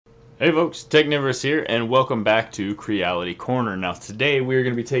Hey folks, Technivorous here, and welcome back to Creality Corner. Now today we are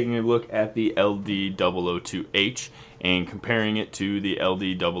going to be taking a look at the LD002H and comparing it to the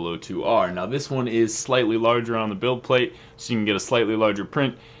LD002R. Now this one is slightly larger on the build plate, so you can get a slightly larger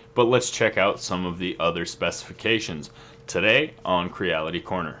print, but let's check out some of the other specifications today on Creality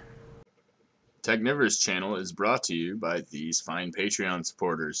Corner. Technivorous channel is brought to you by these fine Patreon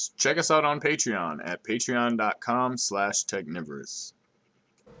supporters. Check us out on Patreon at patreon.com/Technivorous.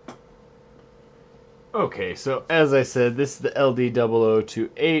 Okay, so as I said, this is the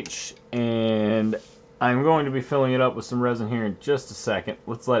LD002H, and I'm going to be filling it up with some resin here in just a second.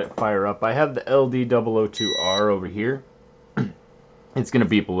 Let's let it fire up. I have the LD002R over here. It's going to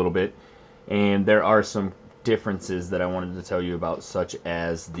beep a little bit, and there are some differences that I wanted to tell you about, such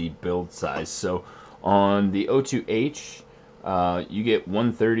as the build size. So on the O2H, you get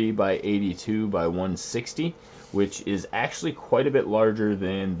 130 by 82 by 160, which is actually quite a bit larger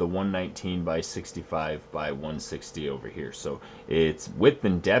than the 119 by 65 by 160 over here. So it's width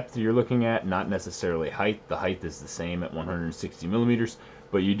and depth you're looking at, not necessarily height. The height is the same at 160 millimeters,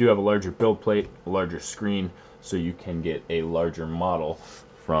 but you do have a larger build plate, a larger screen, so you can get a larger model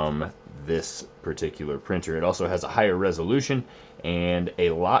from this particular printer. It also has a higher resolution and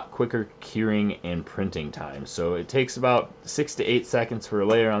a lot quicker curing and printing time. So it takes about 6 to 8 seconds for a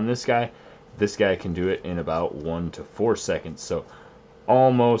layer on this guy. This guy can do it in about 1 to 4 seconds. So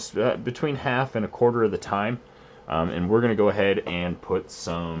almost between half and a quarter of the time. And we're going to go ahead and put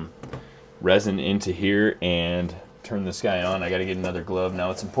some resin into here and turn this guy on. I got to get another glove. Now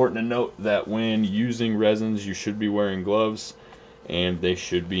it's important to note that when using resins you should be wearing gloves, and they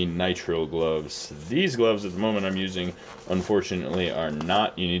should be nitrile gloves. These gloves at the moment I'm using unfortunately are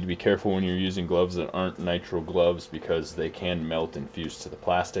not. You need to be careful when you're using gloves that aren't nitrile gloves because they can melt and fuse to the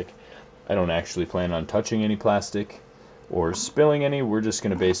plastic. I don't actually plan on touching any plastic or spilling any. We're just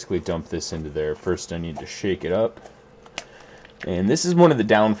going to basically dump this into there. First I need to shake it up. And this is one of the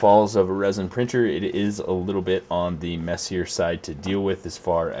downfalls of a resin printer. It is a little bit on the messier side to deal with as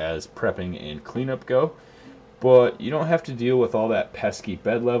far as prepping and cleanup go. But you don't have to deal with all that pesky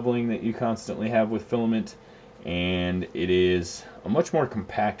bed leveling that you constantly have with filament. And it is a much more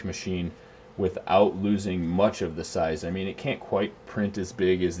compact machine without losing much of the size. I mean, it can't quite print as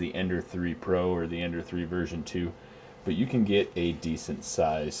big as the Ender 3 Pro or the Ender 3 version 2. But you can get a decent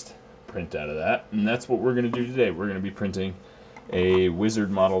sized print out of that. And that's what we're going to do today. We're going to be printing a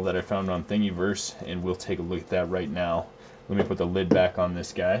wizard model that I found on Thingiverse, and we'll take a look at that right now. Let me put the lid back on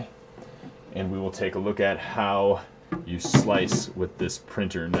this guy, and we will take a look at how you slice with this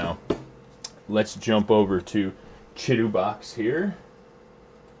printer. Now, let's jump over to Chitubox here.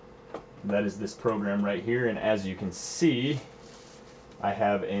 That is this program right here, and as you can see, I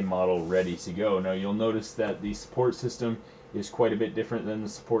have a model ready to go. Now, you'll notice that the support system is quite a bit different than the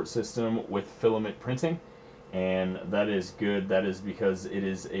support system with filament printing. And that is good. That is because it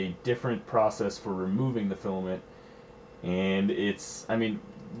is a different process for removing the filament. And it's, I mean,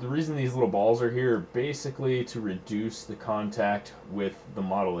 the reason these little balls are here are basically to reduce the contact with the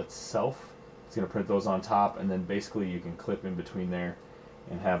model itself. It's going to print those on top, and then basically you can clip in between there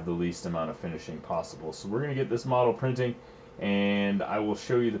and have the least amount of finishing possible. So we're going to get this model printing, and I will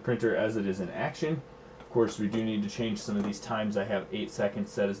show you the printer as it is in action. Of course, we do need to change some of these times. I have 8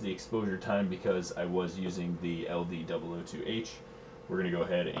 seconds set as the exposure time because I was using the LD002H. We're going to go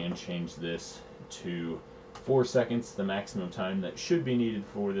ahead and change this to 4 seconds, the maximum time that should be needed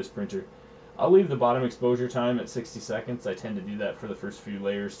for this printer. I'll leave the bottom exposure time at 60 seconds. I tend to do that for the first few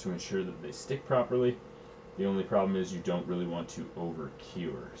layers to ensure that they stick properly. The only problem is you don't really want to over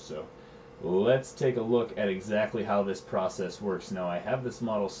cure. So let's take a look at exactly how this process works. Now, I have this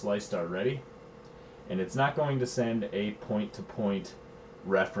model sliced already, and it's not going to send a point-to-point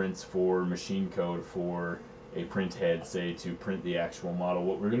reference for machine code for a print head, say, to print the actual model.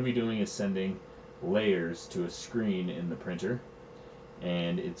 What we're going to be doing is sending layers to a screen in the printer,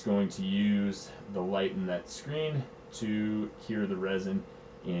 and it's going to use the light in that screen to cure the resin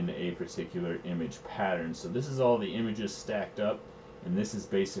in a particular image pattern. So this is all the images stacked up, and this is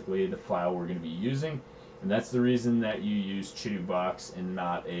basically the file we're going to be using. And that's the reason that you use Chitubox and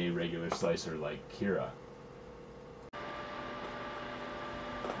not a regular slicer like Kira.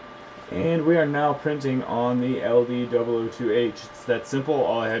 And we are now printing on the LD002H. It's that simple.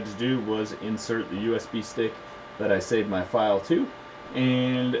 All I had to do was insert the USB stick that I saved my file to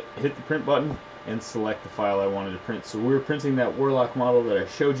and hit the print button and select the file I wanted to print. So we're printing that Warlock model that I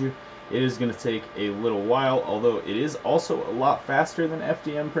showed you. It is going to take a little while, although it is also a lot faster than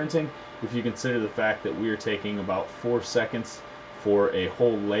FDM printing if you consider the fact that we are taking about 4 seconds for a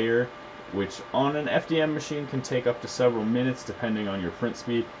whole layer which on an FDM machine can take up to several minutes depending on your print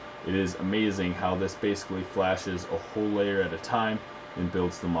speed. It is amazing how this basically flashes a whole layer at a time and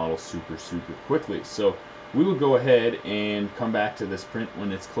builds the model super quickly. So we will go ahead and come back to this print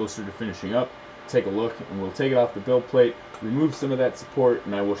when it's closer to finishing up, take a look, and we'll take it off the build plate, remove some of that support,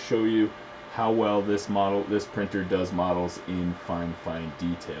 and I will show you how well this printer does models in fine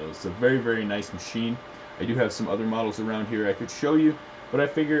details. It's a very nice machine. I do have some other models around here I could show you, but I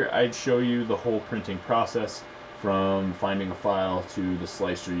figure I'd show you the whole printing process, from finding a file to the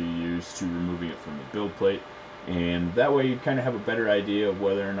slicer you use to removing it from the build plate, and that way you kind of have a better idea of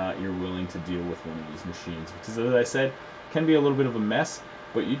whether or not you're willing to deal with one of these machines, because as I said, it can be a little bit of a mess,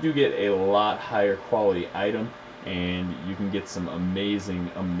 but you do get a lot higher quality item, and you can get some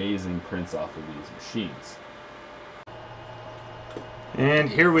amazing prints off of these machines. And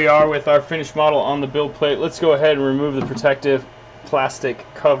here we are with our finished model on the build plate. Let's go ahead and remove the protective plastic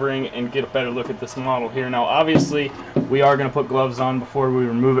covering and get a better look at this model here. Now obviously we are going to put gloves on before we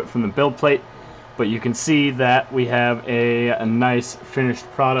remove it from the build plate, but you can see that we have a nice finished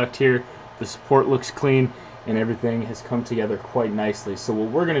product here. The support looks clean and everything has come together quite nicely. So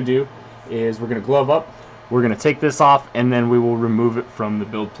what we're going to do is we're going to glove up, we're going to take this off, and then we will remove it from the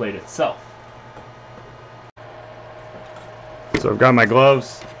build plate itself. So I've got my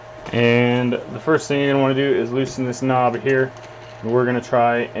gloves, and the first thing you're going to want to do is loosen this knob here. We're going to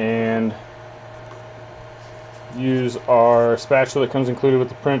try and use our spatula that comes included with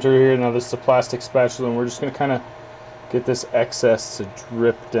the printer here. Now this is a plastic spatula, and we're just going to kind of get this excess to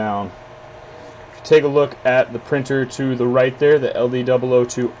drip down. If you take a look at the printer to the right there, the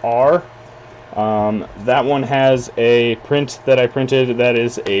LD002R, that one has a print that I printed that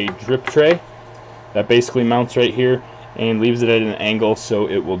is a drip tray that basically mounts right here and leaves it at an angle so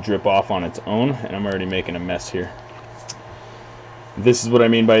it will drip off on its own, and I'm already making a mess here. This is what I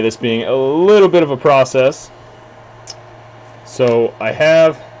mean by this being a little bit of a process. So I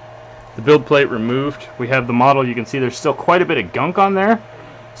have the build plate removed. We have the model. You can see there's still quite a bit of gunk on there.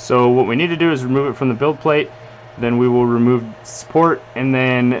 So what we need to do is remove it from the build plate. Then we will remove support. And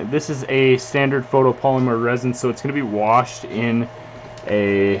then this is a standard photopolymer resin, so it's going to be washed in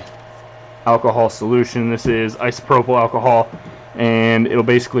a alcohol solution. This is isopropyl alcohol, and it'll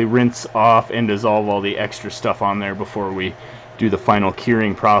basically rinse off and dissolve all the extra stuff on there before we do the final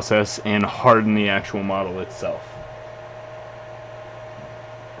curing process and harden the actual model itself.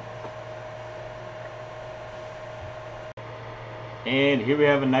 And here we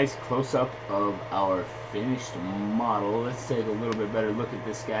have a nice close-up of our finished model. Let's take a little bit better look at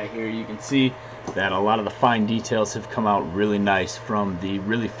this guy here. You can see that a lot of the fine details have come out really nice, from the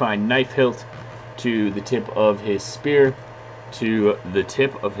really fine knife hilt to the tip of his spear to the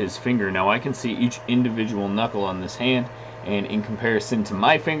tip of his finger. Now I can see each individual knuckle on this hand, and in comparison to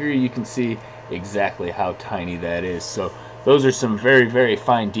my finger you can see exactly how tiny that is. So those are some very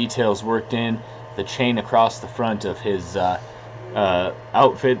fine details worked in. The chain across the front of his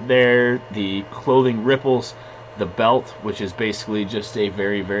outfit there, the clothing ripples, the belt, which is basically just a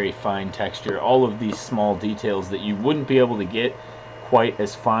very fine texture. All of these small details that you wouldn't be able to get quite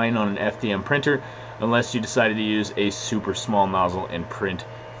as fine on an FDM printer unless you decided to use a super small nozzle and print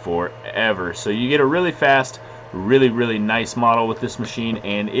forever. So you get a really fast, really nice model with this machine,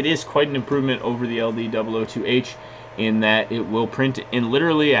 and it is quite an improvement over the LD002H in that it will print in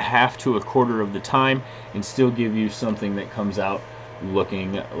literally a half to a quarter of the time and still give you something that comes out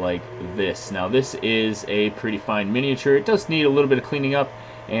looking like this. Now this is a pretty fine miniature. It does need a little bit of cleaning up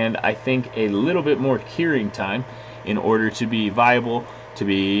and I think a little bit more curing time in order to be viable, to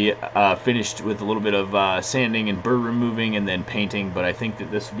be finished with a little bit of sanding and burr removing and then painting. But I think that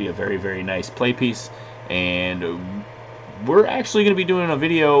this would be a very nice play piece, and we're actually going to be doing a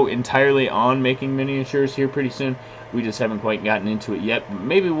video entirely on making miniatures here pretty soon. We just haven't quite gotten into it yet.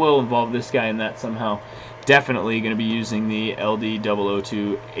 Maybe we'll involve this guy in that somehow. Definitely going to be using the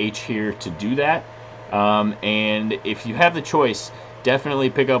LD002H here to do that. And if you have the choice, definitely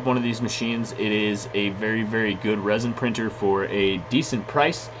pick up one of these machines. It is a very good resin printer for a decent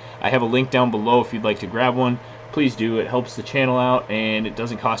price. I have a link down below if you'd like to grab one. Please do. It helps the channel out and it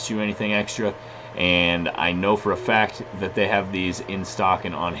doesn't cost you anything extra. And I know for a fact that they have these in stock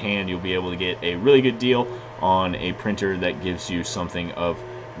and on hand. You'll be able to get a really good deal on a printer that gives you something of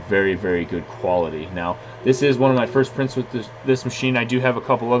very good quality. Now this is one of my first prints with this machine. I do have a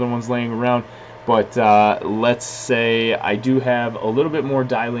couple other ones laying around, but let's say I do have a little bit more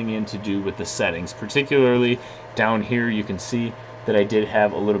dialing in to do with the settings. Particularly down here you can see that I did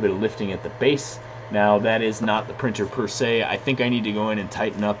have a little bit of lifting at the base. Now that is not the printer per se. I think I need to go in and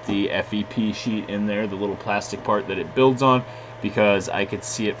tighten up the FEP sheet in there, the little plastic part that it builds on. because I could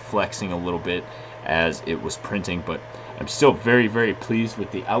see it flexing a little bit as it was printing, but I'm still very, very pleased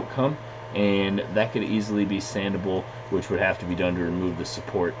with the outcome, and that could easily be sandable, which would have to be done to remove the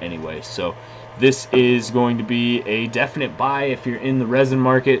support anyway. So this is going to be a definite buy if you're in the resin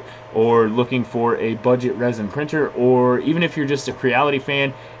market or looking for a budget resin printer, or even if you're just a Creality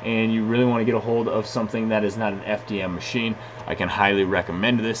fan and you really want to get a hold of something that is not an FDM machine. I can highly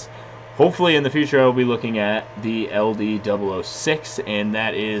recommend this. Hopefully in the future I'll be looking at the LD006, and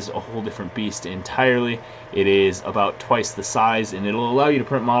that is a whole different beast entirely. It is about twice the size, and it'll allow you to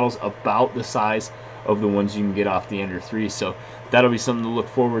print models about the size of the ones you can get off the Ender 3. So that'll be something to look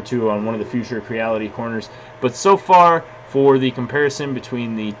forward to on one of the future Creality corners. But so far, for the comparison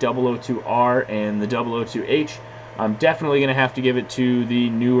between the 002R and the 002H, I'm definitely going to have to give it to the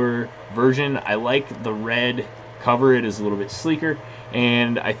newer version. I like the red cover. It is a little bit sleeker,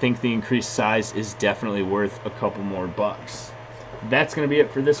 and I think the increased size is definitely worth a couple more bucks. That's going to be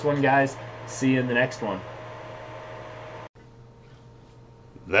it for this one, guys. See you in the next one.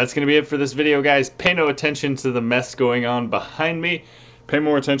 That's going to be it for this video, guys. Pay no attention to the mess going on behind me. Pay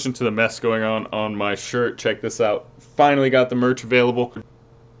more attention to the mess going on my shirt. Check this out. Finally got the merch available.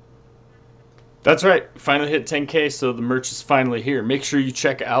 That's right, finally hit 10K, so the merch is finally here. Make sure you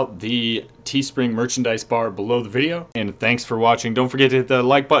check out the Teespring merchandise bar below the video. And thanks for watching. Don't forget to hit the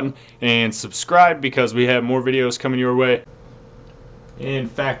like button and subscribe, because we have more videos coming your way. In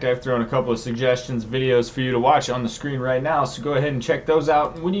fact, I've thrown a couple of suggestions, videos for you to watch on the screen right now, so go ahead and check those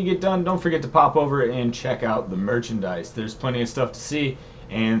out. When you get done, don't forget to pop over and check out the merchandise. There's plenty of stuff to see,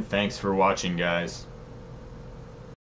 and thanks for watching, guys.